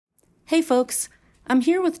Hey folks, I'm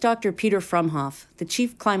here with Dr. Peter Frumhoff, the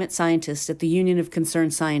Chief Climate Scientist at the Union of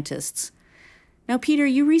Concerned Scientists. Now, Peter,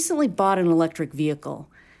 you recently bought an electric vehicle,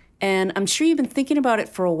 and I'm sure you've been thinking about it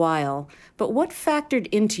for a while, but what factored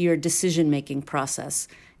into your decision-making process?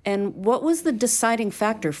 And what was the deciding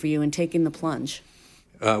factor for you in taking the plunge?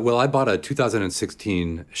 Well, I bought a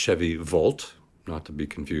 2016 Chevy Volt, not to be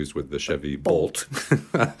confused with the Chevy Bolt.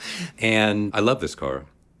 And I love this car.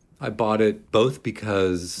 I bought it both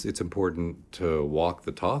because it's important to walk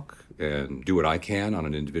the talk and do what I can on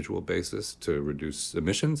an individual basis to reduce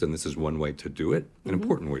emissions, and this is one way to do it, an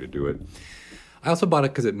important way to do it. I also bought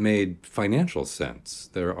it because it made financial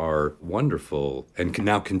sense. There are wonderful and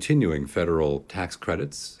now continuing federal tax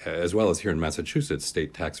credits, as well as here in Massachusetts,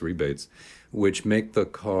 state tax rebates, which make the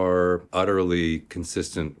car utterly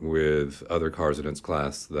consistent with other cars in its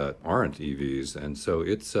class that aren't EVs. And so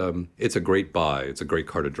it's a great buy. It's a great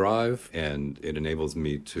car to drive, and it enables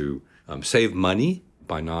me to save money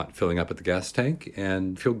by not filling up at the gas tank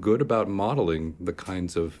and feel good about modeling the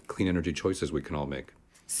kinds of clean energy choices we can all make.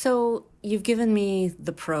 So, you've given me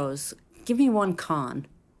the pros. Give me one con.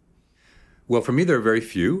 Well, for me, there are very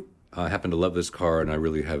few. I happen to love this car, and I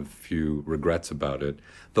really have few regrets about it.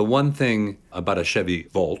 The one thing about a Chevy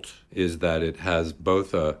Volt is that it has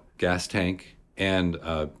both a gas tank and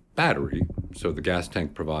a battery. So the gas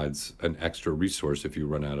tank provides an extra resource if you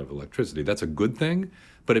run out of electricity. That's a good thing,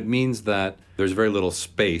 but it means that there's very little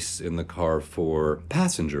space in the car for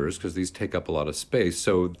passengers because these take up a lot of space.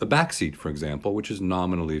 So the back seat, for example, which is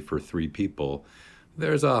nominally for 3 people,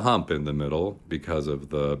 there's a hump in the middle because of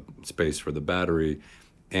the space for the battery,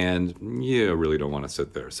 and you really don't want to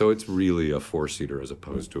sit there. So it's really a 4-seater as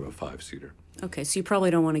opposed to a 5-seater. Okay, so you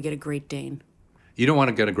probably don't want to get a Great Dane. You don't want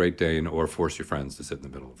to get a Great Dane or force your friends to sit in the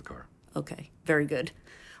middle of the car. Okay, very good.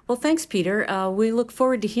 Well, thanks, Peter. We look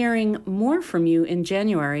forward to hearing more from you in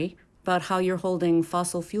January about how you're holding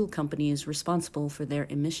fossil fuel companies responsible for their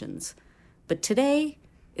emissions. But today,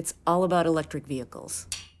 it's all about electric vehicles.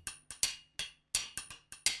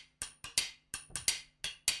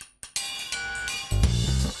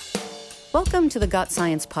 Welcome to the Got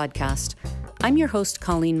Science podcast. I'm your host,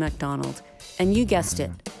 Colleen MacDonald, and you guessed it.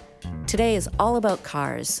 Today is all about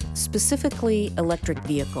cars, specifically electric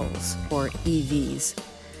vehicles, or EVs.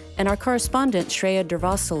 And our correspondent, Shreya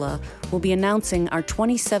Durvasula, will be announcing our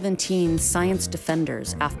 2017 Science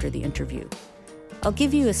Defenders after the interview. I'll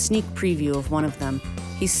give you a sneak preview of one of them.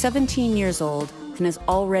 He's 17 years old and has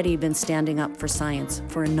already been standing up for science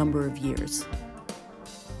for a number of years.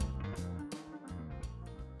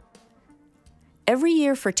 Every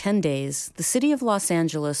year for 10 days, the city of Los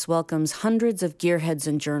Angeles welcomes hundreds of gearheads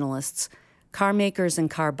and journalists, car makers and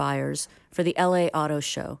car buyers for the LA Auto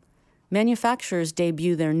Show. Manufacturers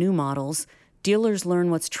debut their new models, dealers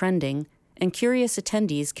learn what's trending, and curious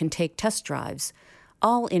attendees can take test drives,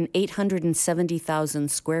 all in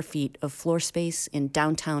 870,000 square feet of floor space in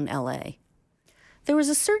downtown LA. There was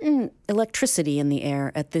a certain electricity in the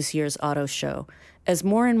air at this year's auto show, as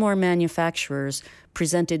more and more manufacturers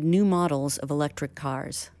presented new models of electric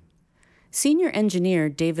cars. Senior engineer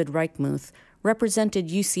David Reichmuth represented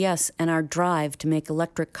UCS and our drive to make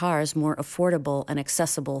electric cars more affordable and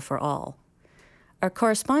accessible for all. Our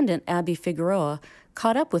correspondent, Abby Figueroa,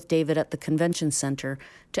 caught up with David at the convention center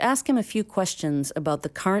to ask him a few questions about the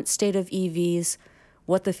current state of EVs,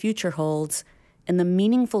 what the future holds, and the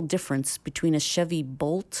meaningful difference between a Chevy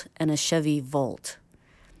Bolt and a Chevy Volt.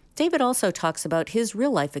 David also talks about his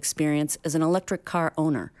real-life experience as an electric car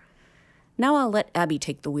owner. Now I'll let Abby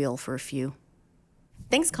take the wheel for a few.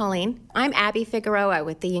 Thanks, Colleen. I'm Abby Figueroa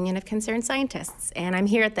with the Union of Concerned Scientists, and I'm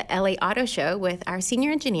here at the LA Auto Show with our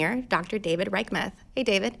senior engineer, Dr. David Reichmuth. Hey,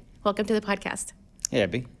 David. Welcome to the podcast. Hey,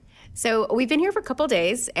 Abby. So we've been here for a couple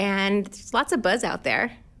days, and there's lots of buzz out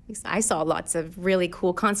there. I saw lots of really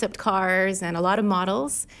cool concept cars and a lot of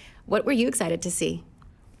models. What were you excited to see?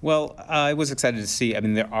 Well, I was excited to see,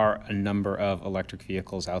 there are a number of electric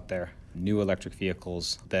vehicles out there, new electric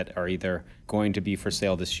vehicles that are either going to be for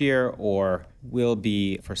sale this year or will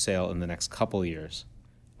be for sale in the next couple years.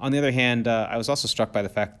 On the other hand, I was also struck by the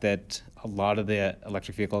fact that a lot of the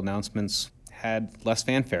electric vehicle announcements had less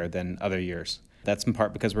fanfare than other years. That's in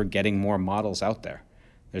part because we're getting more models out there.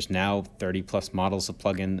 There's now 30 plus models of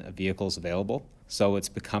plug-in vehicles available, so it's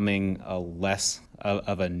becoming less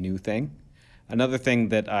of a new thing. Another thing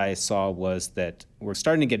that I saw was that we're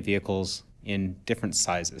starting to get vehicles in different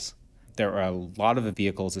sizes. There are a lot of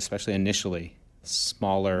vehicles, especially initially,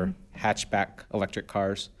 smaller hatchback electric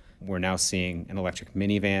cars. We're now seeing an electric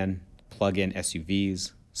minivan, plug-in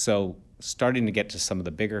SUVs. So starting to get to some of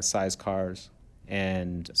the bigger size cars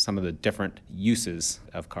and some of the different uses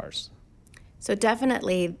of cars. So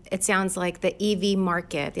definitely, it sounds like the EV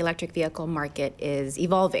market, the electric vehicle market, is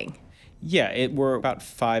evolving. Yeah, we're about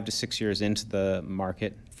 5 to 6 years into the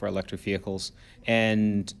market for electric vehicles.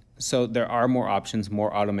 And so there are more options,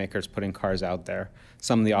 more automakers putting cars out there.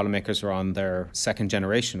 Some of the automakers are on their second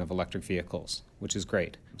generation of electric vehicles, which is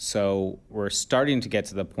great. So we're starting to get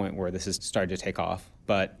to the point where this is starting to take off,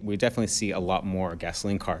 but we definitely see a lot more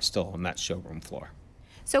gasoline cars still on that showroom floor.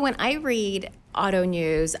 So when I read auto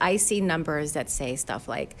news, I see numbers that say stuff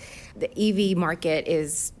like the EV market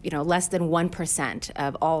is, less than 1%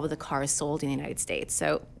 of all of the cars sold in the United States.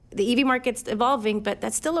 So the EV market's evolving, but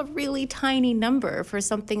that's still a really tiny number for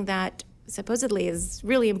something that supposedly is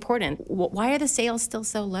really important. Why are the sales still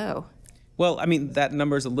so low? Well, I mean, that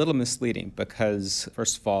number is a little misleading because,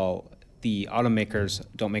 first of all, the automakers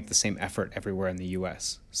don't make the same effort everywhere in the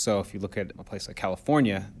U.S. So if you look at a place like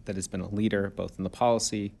California that has been a leader both in the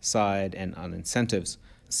policy side and on incentives,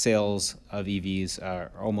 sales of EVs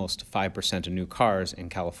are almost 5% of new cars in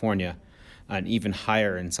California, and even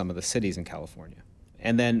higher in some of the cities in California.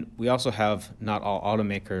 And then we also have not all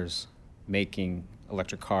automakers making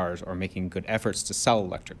electric cars or making good efforts to sell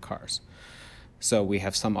electric cars. So we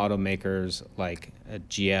have some automakers like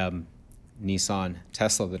GM, Nissan,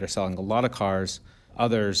 Tesla that are selling a lot of cars,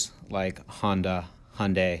 others like Honda,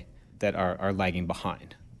 Hyundai that are lagging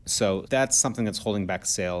behind. So that's something that's holding back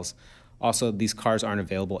sales. Also, these cars aren't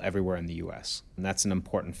available everywhere in the US, and that's an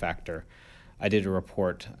important factor. I did a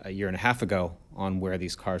report a year and a half ago on where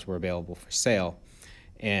these cars were available for sale,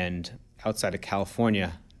 and outside of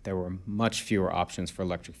California, there were much fewer options for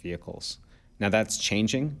electric vehicles. Now that's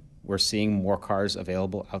changing. We're seeing more cars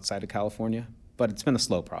available outside of California, but it's been a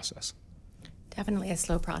slow process. Definitely a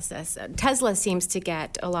slow process. Tesla seems to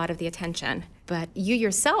get a lot of the attention, but you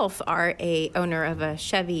yourself are a owner of a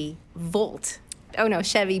Chevy Volt. Oh no,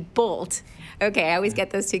 Chevy Bolt. Okay, I always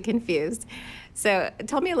get those two confused. So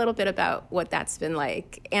tell me a little bit about what that's been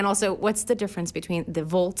like, and also what's the difference between the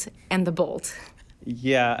Volt and the Bolt?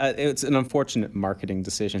 Yeah, it's an unfortunate marketing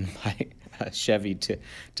decision by Chevy to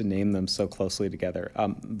name them so closely together.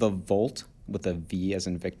 The Volt, with a V as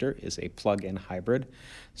in Victor, is a plug-in hybrid.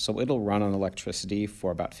 So it'll run on electricity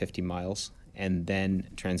for about 50 miles and then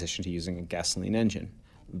transition to using a gasoline engine.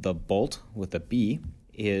 The Bolt, with a B,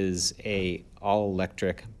 is a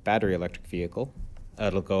all-electric, battery electric vehicle.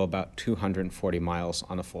 It'll go about 240 miles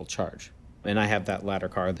on a full charge. And I have that latter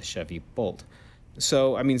car, the Chevy Bolt.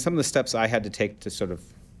 So, I mean, some of the steps I had to take to sort of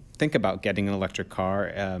think about getting an electric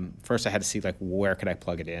car, first I had to see, where could I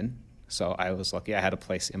plug it in? So I was lucky I had a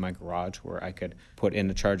place in my garage where I could put in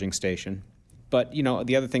a charging station. But,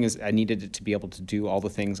 the other thing is I needed it to be able to do all the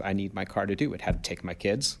things I need my car to do. It had to take my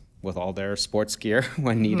kids with all their sports gear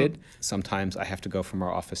when needed. Sometimes I have to go from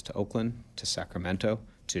our office to Oakland, to Sacramento,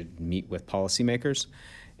 to meet with policymakers.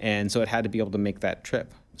 And so it had to be able to make that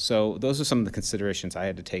trip. So those are some of the considerations I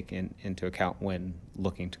had to take into account when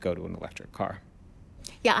looking to go to an electric car.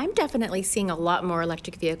 Yeah, I'm definitely seeing a lot more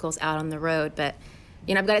electric vehicles out on the road, but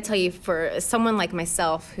I've got to tell you, for someone like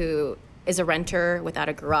myself who is a renter without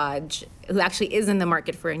a garage, who actually is in the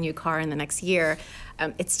market for a new car in the next year,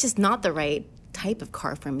 it's just not the right type of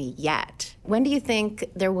car for me yet. When do you think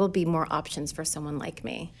there will be more options for someone like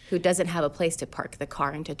me who doesn't have a place to park the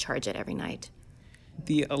car and to charge it every night?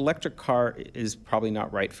 The electric car is probably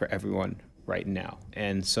not right for everyone right now.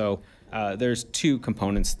 And so there's two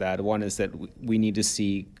components to that. One is that we need to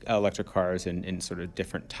see electric cars in sort of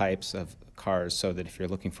different types of cars, so that if you're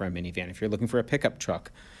looking for a minivan, if you're looking for a pickup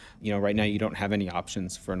truck, right now you don't have any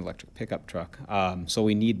options for an electric pickup truck. So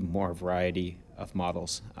we need more variety of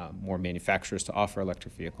models, more manufacturers to offer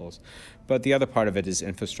electric vehicles. But the other part of it is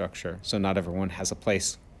infrastructure. So not everyone has a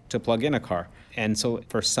place to plug in a car. And so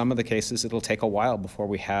for some of the cases, it'll take a while before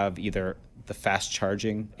we have either the fast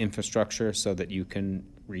charging infrastructure so that you can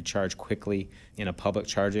recharge quickly in a public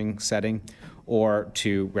charging setting, or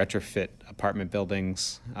to retrofit apartment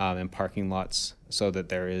buildings and parking lots so that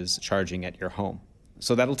there is charging at your home.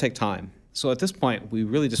 So that'll take time. So at this point, we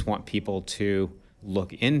really just want people to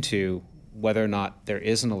look into whether or not there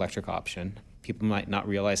is an electric option. People might not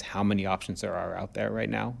realize how many options there are out there right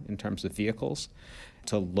now in terms of vehicles,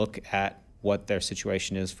 to look at what their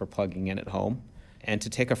situation is for plugging in at home, and to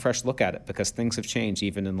take a fresh look at it, because things have changed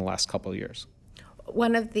even in the last couple of years.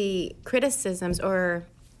 One of the criticisms I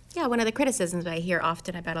hear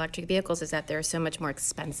often about electric vehicles is that they're so much more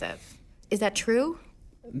expensive. Is that true?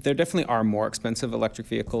 There definitely are more expensive electric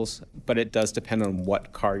vehicles, but it does depend on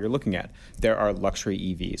what car you're looking at. There are luxury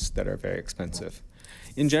EVs that are very expensive.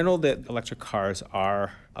 In general, the electric cars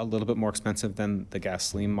are a little bit more expensive than the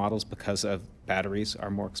gasoline models because of batteries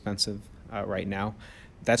are more expensive right now.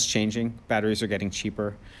 That's changing. Batteries are getting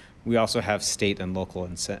cheaper. We also have state and local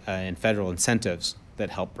and federal incentives that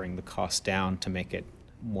help bring the cost down to make it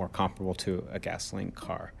more comparable to a gasoline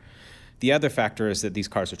car. The other factor is that these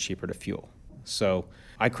cars are cheaper to fuel. So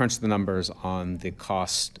I crunched the numbers on the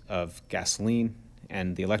cost of gasoline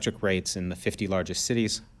and the electric rates in the 50 largest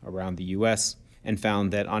cities around the U.S. and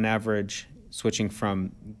found that on average, switching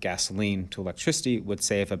from gasoline to electricity would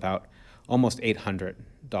save about almost $800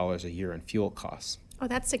 a year in fuel costs. Oh,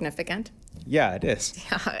 that's significant. Yeah, it is.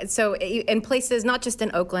 Yeah. So in places, not just in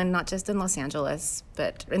Oakland, not just in Los Angeles,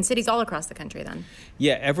 but in cities all across the country then?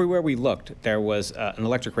 Yeah, everywhere we looked, there was an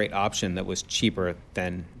electric rate option that was cheaper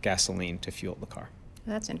than gasoline to fuel the car.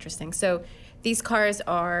 That's interesting. So these cars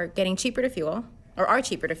are getting cheaper to fuel, or are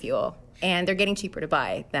cheaper to fuel, and they're getting cheaper to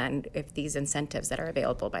buy than if these incentives that are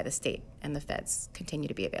available by the state and the feds continue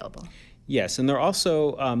to be available. Yes, and they're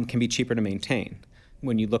also can be cheaper to maintain.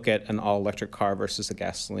 When you look at an all-electric car versus a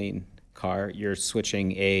gasoline car, you're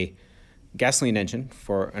switching a gasoline engine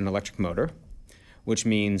for an electric motor, which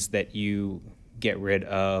means that you get rid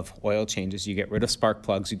of oil changes, you get rid of spark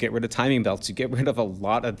plugs, you get rid of timing belts, you get rid of a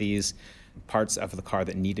lot of these parts of the car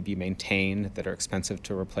that need to be maintained, that are expensive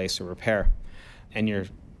to replace or repair. And you're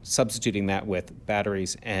substituting that with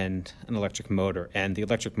batteries and an electric motor. And the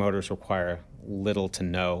electric motors require little to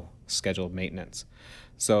no scheduled maintenance.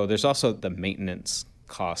 So there's also the maintenance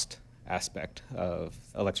cost aspect of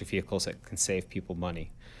electric vehicles that can save people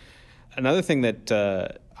money. Another thing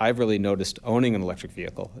that I've really noticed owning an electric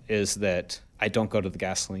vehicle is that I don't go to the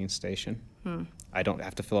gasoline station. I don't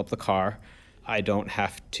have to fill up the car. I don't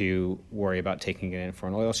have to worry about taking it in for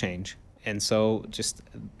an oil change. And so just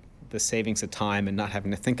the savings of time and not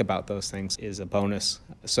having to think about those things is a bonus.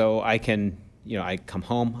 So I can, I come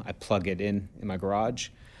home, I plug it in my garage.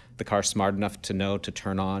 The car's smart enough to know to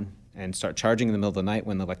turn on and start charging in the middle of the night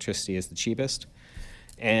when the electricity is the cheapest.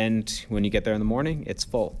 And when you get there in the morning, it's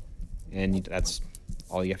full. And that's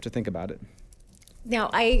all you have to think about it. Now,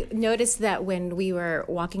 I noticed that when we were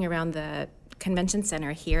walking around the convention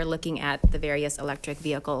center here looking at the various electric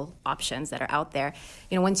vehicle options that are out there,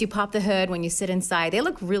 once you pop the hood, when you sit inside, they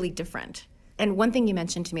look really different. And one thing you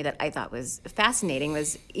mentioned to me that I thought was fascinating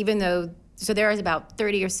was so there is about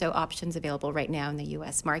 30 or so options available right now in the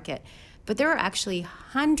U.S. market, but there are actually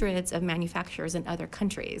hundreds of manufacturers in other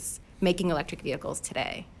countries making electric vehicles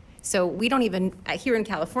today. So we don't even, here in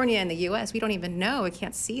California in the U.S., we don't even know, we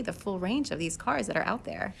can't see the full range of these cars that are out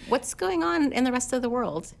there. What's going on in the rest of the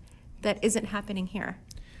world that isn't happening here?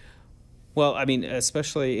 Well,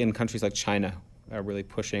 especially in countries like China, are really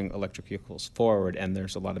pushing electric vehicles forward, and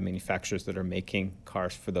there's a lot of manufacturers that are making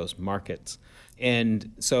cars for those markets.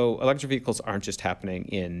 And so electric vehicles aren't just happening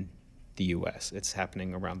in the U.S., it's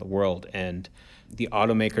happening around the world. And the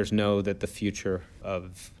automakers know that the future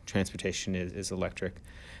of transportation is electric.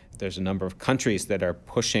 There's a number of countries that are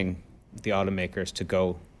pushing the automakers to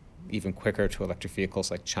go even quicker to electric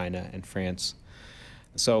vehicles, like China and France.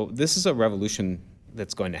 So this is a revolution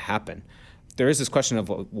that's going to happen. There is this question of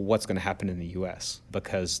what's going to happen in the U.S.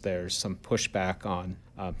 because there's some pushback on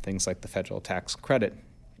things like the federal tax credit.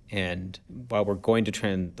 And while we're going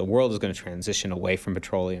to the world is going to transition away from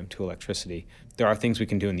petroleum to electricity, there are things we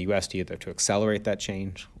can do in the U.S. to either to accelerate that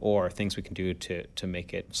change or things we can do to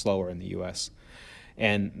make it slower in the U.S.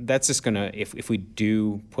 And that's just going to, if we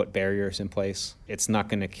do put barriers in place, it's not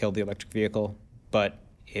going to kill the electric vehicle, but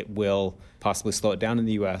it will possibly slow it down in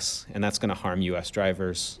the U.S., and that's going to harm U.S.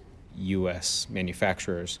 drivers, U.S.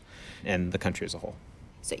 manufacturers, and the country as a whole.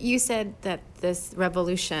 So you said that this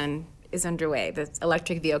revolution is underway, this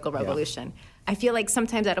electric vehicle revolution. Yeah. I feel like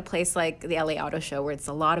sometimes at a place like the LA Auto Show, where it's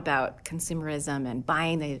a lot about consumerism and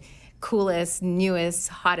buying the coolest, newest,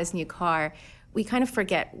 hottest new car, we kind of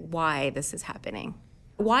forget why this is happening.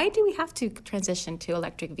 Why do we have to transition to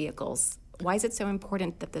electric vehicles? Why is it so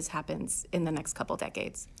important that this happens in the next couple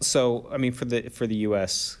decades? So, for the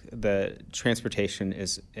U.S., the transportation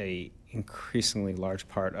is a increasingly large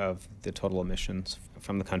part of the total emissions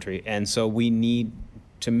from the country, and so we need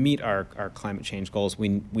to meet our climate change goals. We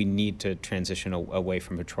need to transition away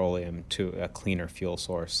from petroleum to a cleaner fuel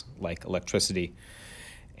source like electricity.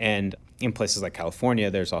 And in places like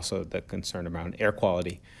California, there's also the concern around air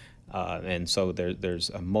quality, and so there's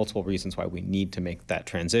multiple reasons why we need to make that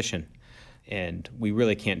transition. And we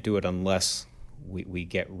really can't do it unless we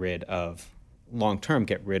get rid of, long-term,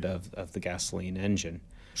 get rid of the gasoline engine.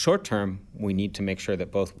 Short-term, we need to make sure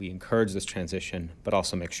that both we encourage this transition, but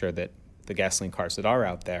also make sure that the gasoline cars that are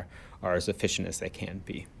out there are as efficient as they can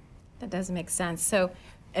be. That does make sense. So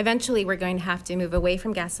eventually we're going to have to move away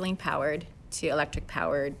from gasoline-powered to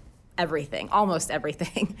electric-powered everything, almost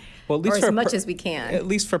everything, well, at least or as much as we can. At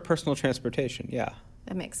least for personal transportation, yeah.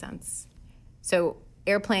 That makes sense. So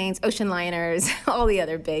airplanes, ocean liners, all the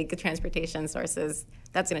other big transportation sources,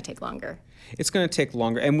 that's going to take longer. It's going to take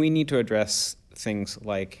longer, and we need to address things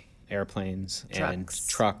like airplanes and Trucks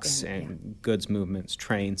trucks and- and goods movements,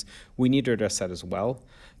 trains. We need to address that as well.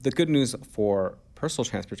 The good news for personal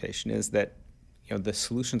transportation is that the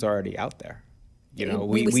solutions are already out there.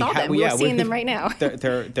 We saw them. We're seeing them right now.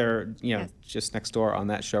 They're just next door on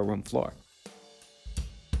that showroom floor.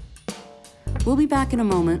 We'll be back in a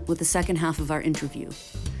moment with the second half of our interview.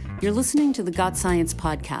 You're listening to the Got Science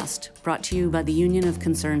podcast, brought to you by the Union of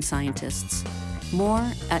Concerned Scientists. More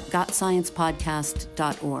at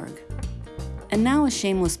gotsciencepodcast.org. And now a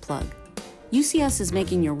shameless plug. UCS is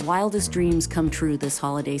making your wildest dreams come true this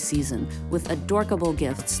holiday season with adorkable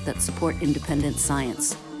gifts that support independent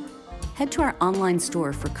science. Head to our online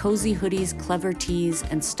store for cozy hoodies, clever tees,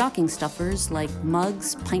 and stocking stuffers like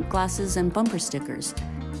mugs, pint glasses, and bumper stickers.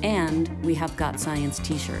 And we have Got Science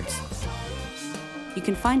t-shirts. You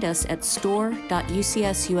can find us at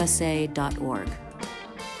store.ucsusa.org.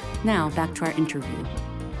 Now, back to our interview.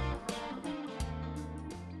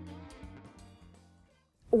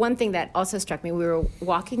 One thing that also struck me, we were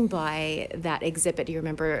walking by that exhibit, do you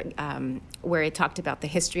remember, where it talked about the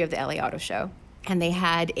history of the LA Auto Show? And they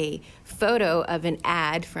had a photo of an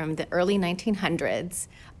ad from the early 1900s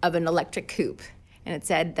of an electric coupe. And it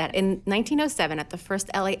said that in 1907, at the first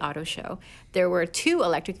LA Auto Show, there were 2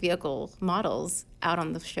 electric vehicle models out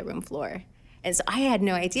on the showroom floor. And so I had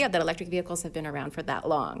no idea that electric vehicles have been around for that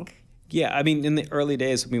long. Yeah, in the early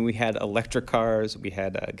days, we had electric cars, we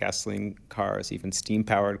had gasoline cars, even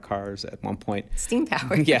steam-powered cars at one point.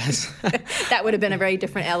 Steam-powered? Yes. That would have been a very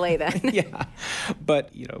different LA then. Yeah,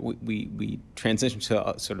 but we transitioned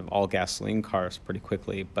to sort of all gasoline cars pretty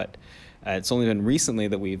quickly. But it's only been recently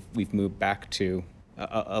that we've moved back to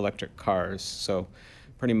electric cars. So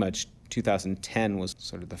pretty much 2010 was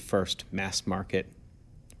sort of the first mass market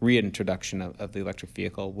reintroduction of the electric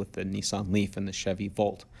vehicle with the Nissan Leaf and the Chevy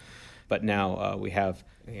Volt. But now we have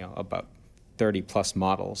about 30 plus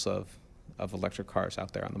models of electric cars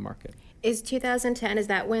out there on the market. Is 2010, is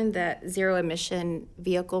that when the zero emission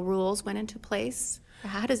vehicle rules went into place?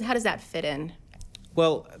 How does that fit in?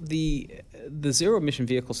 Well, the zero emission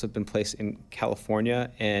vehicles have been placed in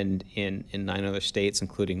California and in 9 other states,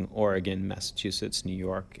 including Oregon, Massachusetts, New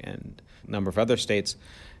York, and a number of other states.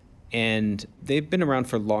 And they've been around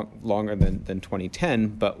for longer than 2010,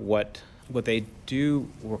 but what they do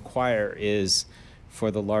require is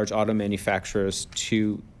for the large auto manufacturers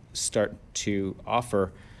to start to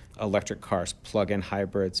offer electric cars, plug-in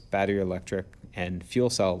hybrids, battery electric, and fuel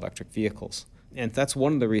cell electric vehicles. And that's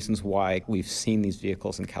one of the reasons why we've seen these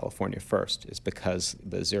vehicles in California first, is because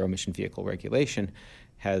the zero emission vehicle regulation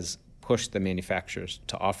has pushed the manufacturers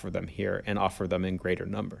to offer them here and offer them in greater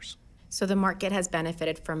numbers. So the market has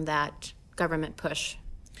benefited from that government push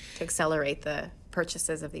to accelerate the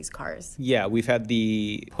purchases of these cars. Yeah, we've had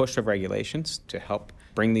the push of regulations to help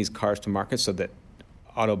bring these cars to market so that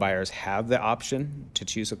auto buyers have the option to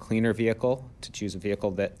choose a cleaner vehicle, to choose a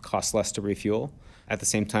vehicle that costs less to refuel. At the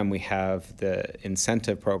same time, we have the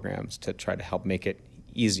incentive programs to try to help make it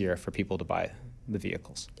easier for people to buy the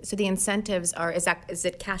vehicles. So the incentives are, is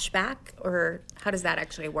it cash back, or how does that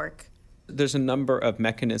actually work? There's a number of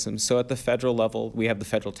mechanisms. So at the federal level, we have the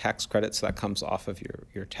federal tax credit, so that comes off of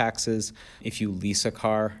your taxes. If you lease a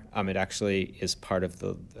car, it actually is part of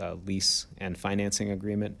the lease and financing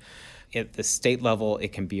agreement. At the state level,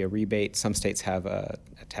 it can be a rebate. Some states have a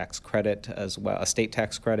tax credit as well, a state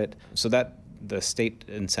tax credit. So that the state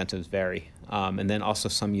incentives vary. And then also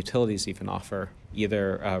some utilities even offer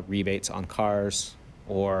either rebates on cars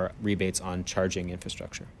or rebates on charging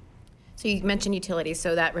infrastructure. So you mentioned utilities,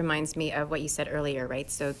 so that reminds me of what you said earlier,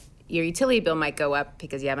 right? So your utility bill might go up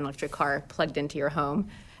because you have an electric car plugged into your home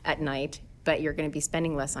at night, but you're going to be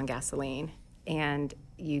spending less on gasoline. And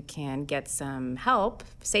you can get some help,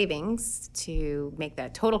 savings, to make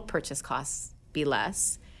that total purchase costs be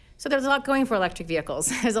less. So there's a lot going for electric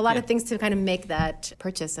vehicles. There's a lot of things to kind of make that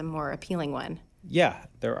purchase a more appealing one. Yeah,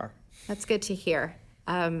 there are. That's good to hear.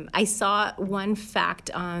 I saw one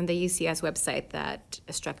fact on the UCS website that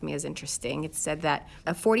struck me as interesting. It said that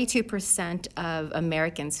 42% of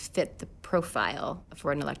Americans fit the profile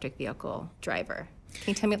for an electric vehicle driver.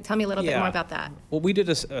 Can you tell me a little bit more about that? Well, we did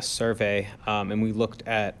a survey, and we looked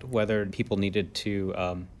at whether people needed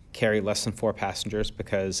to carry less than 4 passengers,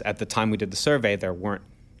 because at the time we did the survey, there weren't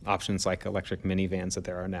options like electric minivans that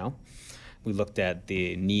there are now. We looked at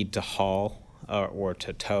the need to haul or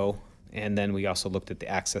to tow. And then we also looked at the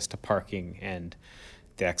access to parking and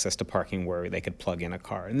the access to parking where they could plug in a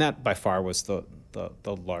car. And that by far was the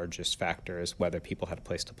largest factor, is whether people had a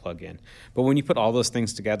place to plug in. But when you put all those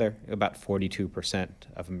things together, about 42%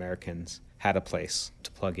 of Americans had a place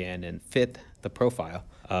to plug in and fit the profile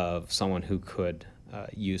of someone who could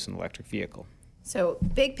use an electric vehicle. So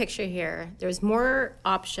big picture here, there's more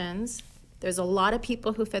options. There's a lot of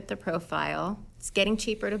people who fit the profile. It's getting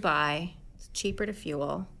cheaper to buy, it's cheaper to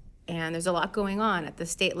fuel, and there's a lot going on at the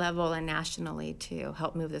state level and nationally to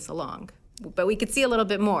help move this along. But we could see a little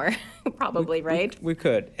bit more, probably, right? We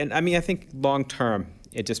could. And I mean, I think long term,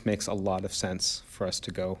 it just makes a lot of sense for us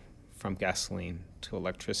to go from gasoline to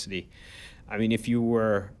electricity. I mean, if you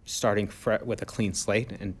were starting with a clean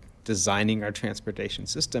slate and designing our transportation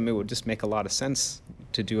system, it would just make a lot of sense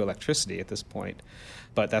to do electricity at this point.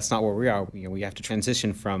 But that's not where we are. We have to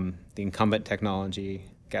transition from the incumbent technology,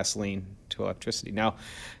 gasoline, to electricity. Now,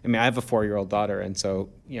 I mean, I have a 4-year-old daughter, and so,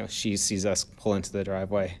 she sees us pull into the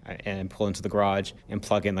driveway and pull into the garage and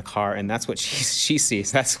plug in the car, and that's what she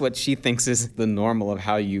sees. That's what she thinks is the normal of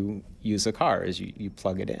how you use a car, is you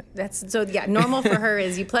plug it in. Normal for her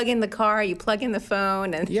is you plug in the car, you plug in the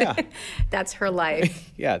phone, and that's her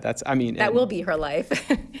life. That will be her life.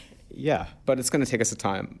 Yeah, but it's going to take us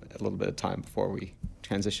a little bit of time before we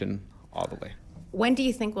transition all the way. When do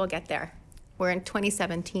you think we'll get there? We're in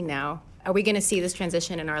 2017 now. Are we going to see this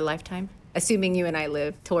transition in our lifetime? Assuming you and I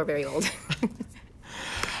live till we're very old.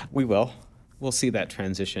 We will. We'll see that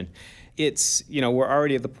transition. It's, we're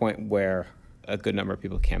already at the point where a good number of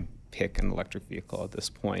people can pick an electric vehicle at this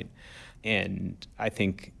point. And I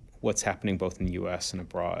think what's happening both in the U.S. and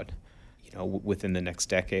abroad, within the next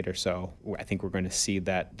decade or so, I think we're going to see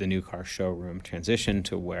that the new car showroom transition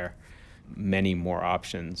to where many more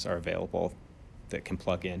options are available that can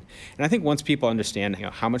plug in. And I think once people understand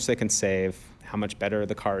how much they can save, how much better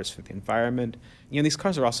the car is for the environment, these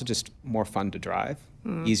cars are also just more fun to drive,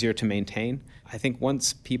 easier to maintain. I think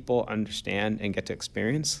once people understand and get to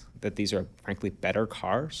experience that these are frankly better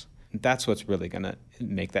cars, that's what's really going to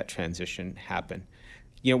make that transition happen.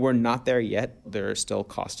 We're not there yet. There are still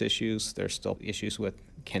cost issues. There's still issues with,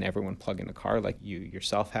 can everyone plug in a car like you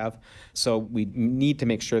yourself have? So we need to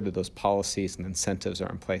make sure that those policies and incentives are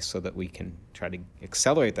in place so that we can try to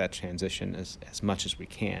accelerate that transition as much as we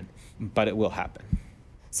can. But it will happen.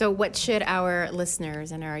 So what should our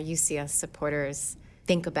listeners and our UCS supporters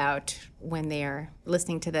think about when they are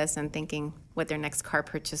listening to this and thinking what their next car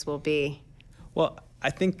purchase will be? Well,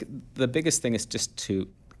 I think the biggest thing is just to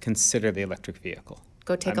consider the electric vehicle.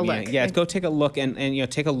 Go take a look. Yeah, go take a look and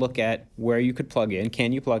take a look at where you could plug in.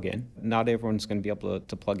 Can you plug in? Not everyone's going to be able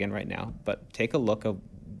to plug in right now, but take a look at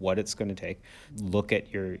what it's going to take. Look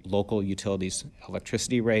at your local utilities'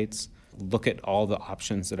 electricity rates. Look at all the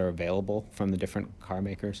options that are available from the different car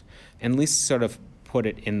makers, and at least sort of put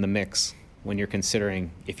it in the mix when you're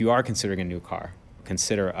considering, if you are considering a new car,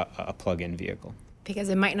 consider a plug-in vehicle. Because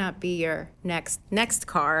it might not be your next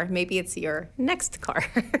car. Maybe it's your next car.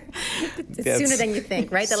 It's sooner than you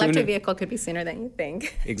think, right? The electric vehicle could be sooner than you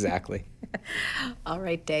think. Exactly. All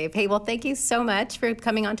right, Dave. Hey, well, thank you so much for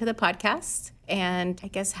coming onto the podcast. And I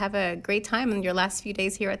guess have a great time in your last few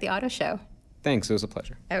days here at the Auto Show. Thanks. It was a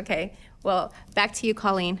pleasure. Okay. Well, back to you,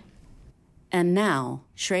 Colleen. And now,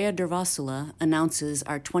 Shreya Durvasula announces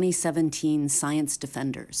our 2017 Science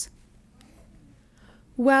Defenders.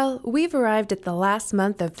 Well, we've arrived at the last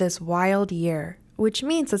month of this wild year, which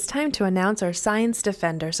means it's time to announce our Science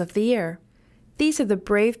Defenders of the Year. These are the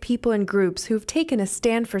brave people and groups who've taken a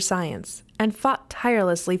stand for science and fought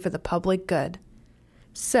tirelessly for the public good.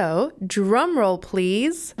 So, drum roll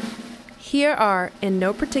please. Here are, in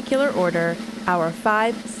no particular order, our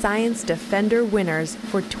 5 Science Defender winners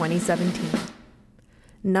for 2017.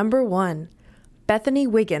 Number 1, Bethany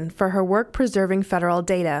Wiggin for her work preserving federal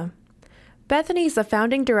data. Bethany is the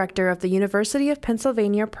founding director of the University of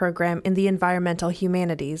Pennsylvania program in the environmental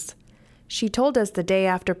humanities. She told us the day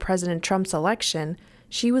after President Trump's election,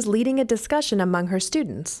 she was leading a discussion among her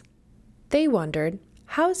students. They wondered,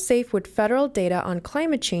 how safe would federal data on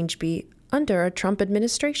climate change be under a Trump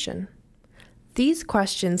administration? These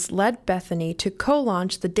questions led Bethany to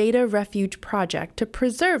co-launch the Data Refuge Project to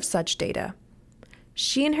preserve such data.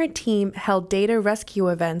 She and her team held data rescue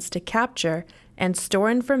events to capture and store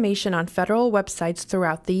information on federal websites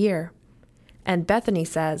throughout the year. And Bethany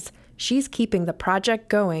says she's keeping the project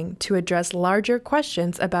going to address larger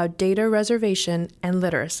questions about data reservation and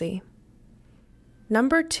literacy.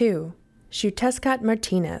 Number 2, Xiuhtezcatl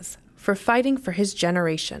Martinez for fighting for his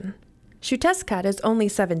generation. Xiuhtezcatl is only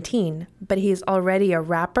 17, but he is already a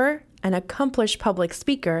rapper, an accomplished public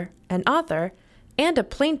speaker, an author, and a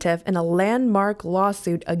plaintiff in a landmark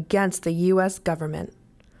lawsuit against the U.S. government.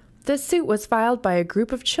 The suit was filed by a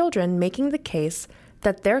group of children making the case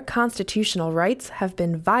that their constitutional rights have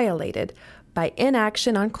been violated by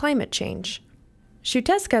inaction on climate change.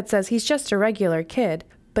 Shuteskat says he's just a regular kid,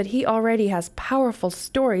 but he already has powerful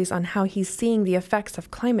stories on how he's seeing the effects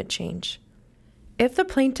of climate change. If the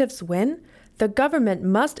plaintiffs win, the government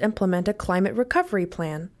must implement a climate recovery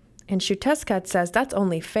plan, and Shuteskat says that's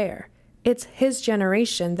only fair. It's his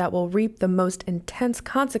generation that will reap the most intense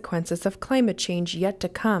consequences of climate change yet to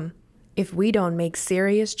come, if we don't make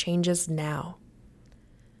serious changes now.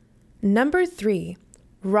 Number 3,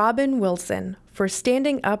 Robin Wilson, for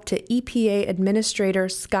standing up to EPA Administrator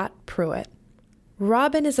Scott Pruitt.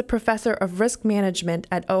 Robin is a professor of risk management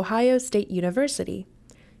at Ohio State University.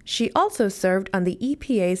 She also served on the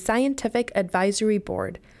EPA Scientific Advisory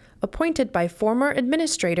Board, appointed by former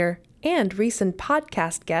administrator and recent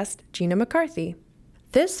podcast guest Gina McCarthy.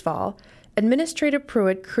 This fall, Administrator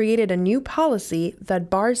Pruitt created a new policy that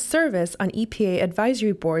bars service on EPA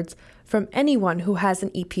advisory boards from anyone who has an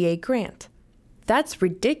EPA grant. That's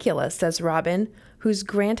ridiculous, says Robin, whose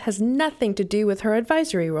grant has nothing to do with her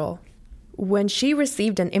advisory role. When she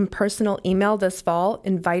received an impersonal email this fall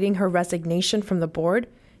inviting her resignation from the board,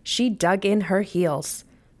 she dug in her heels.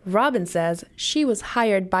 Robin says she was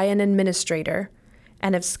hired by an administrator,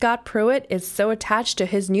 and if Scott Pruitt is so attached to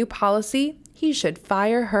his new policy, he should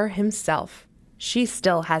fire her himself. She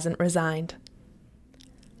still hasn't resigned.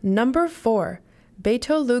 Number 4,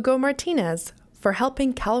 Beto Lugo Martinez, for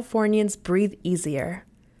helping Californians breathe easier.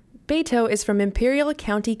 Beto is from Imperial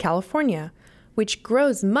County, California, which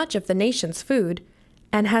grows much of the nation's food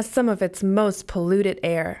and has some of its most polluted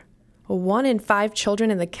air. 1 in 5 children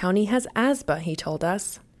in the county has asthma, he told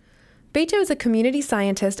us. Beto is a community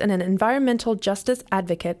scientist and an environmental justice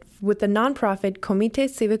advocate with the nonprofit Comité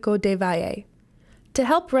Cívico del Valle. To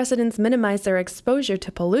help residents minimize their exposure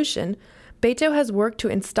to pollution, Beto has worked to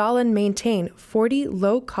install and maintain 40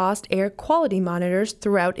 low-cost air quality monitors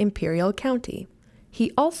throughout Imperial County.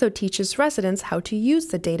 He also teaches residents how to use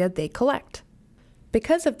the data they collect.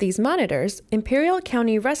 Because of these monitors, Imperial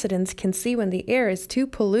County residents can see when the air is too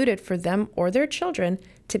polluted for them or their children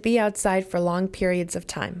to be outside for long periods of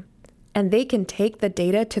time. And they can take the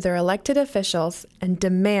data to their elected officials and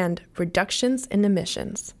demand reductions in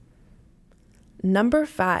emissions. Number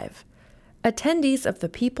 5, attendees of the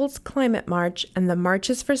People's Climate March and the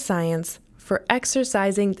Marches for Science for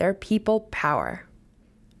exercising their people power.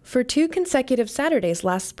 For 2 consecutive Saturdays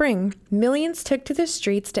last spring, millions took to the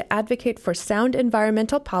streets to advocate for sound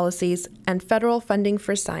environmental policies and federal funding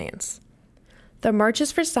for science. The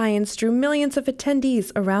Marches for Science drew millions of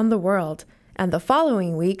attendees around the world, and the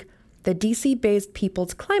following week, the DC-based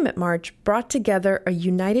People's Climate March brought together a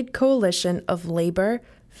united coalition of labor,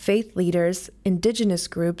 faith leaders, indigenous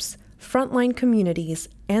groups, frontline communities,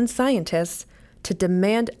 and scientists to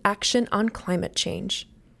demand action on climate change.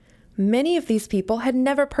 Many of these people had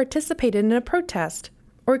never participated in a protest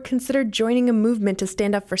or considered joining a movement to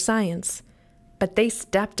stand up for science, but they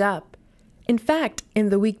stepped up. In fact, in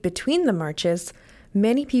the week between the marches,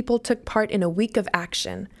 many people took part in a week of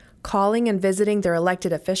action, calling and visiting their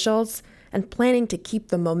elected officials and planning to keep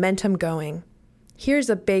the momentum going. Here's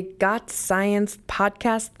a big Got Science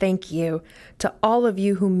podcast thank you to all of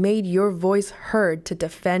you who made your voice heard to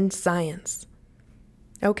defend science.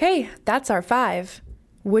 Okay, that's our 5.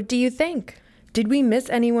 What do you think? Did we miss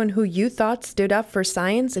anyone who you thought stood up for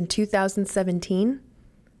science in 2017?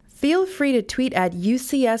 Feel free to tweet at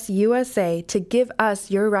UCSUSA to give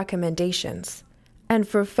us your recommendations. And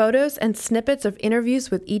for photos and snippets of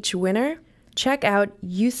interviews with each winner, check out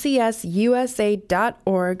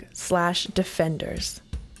ucsusa.org/defenders.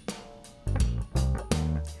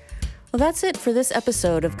 Well, that's it for this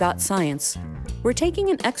episode of Got Science. We're taking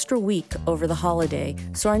an extra week over the holiday,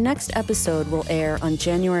 so our next episode will air on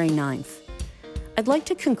January 9th. I'd like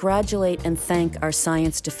to congratulate and thank our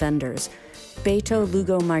science defenders, Beto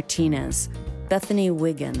Lugo Martinez, Bethany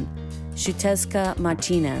Wiggin, Shutezka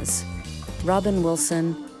Martinez, Robin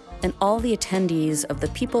Wilson, and all the attendees of the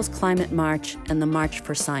People's Climate March and the March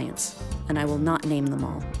for Science, and I will not name them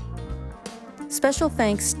all. Special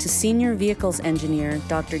thanks to Senior Vehicles Engineer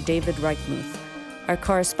Dr. David Reichmuth. Our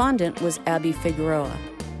correspondent was Abby Figueroa.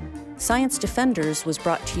 Science Defenders was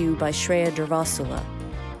brought to you by Shreya Durvasula.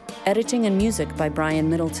 Editing and music by Brian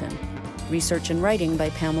Middleton. Research and writing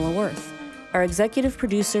by Pamela Worth. Our executive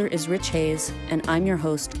producer is Rich Hayes, and I'm your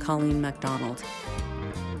host, Colleen MacDonald.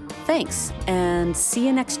 Thanks, and see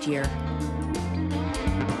you next year.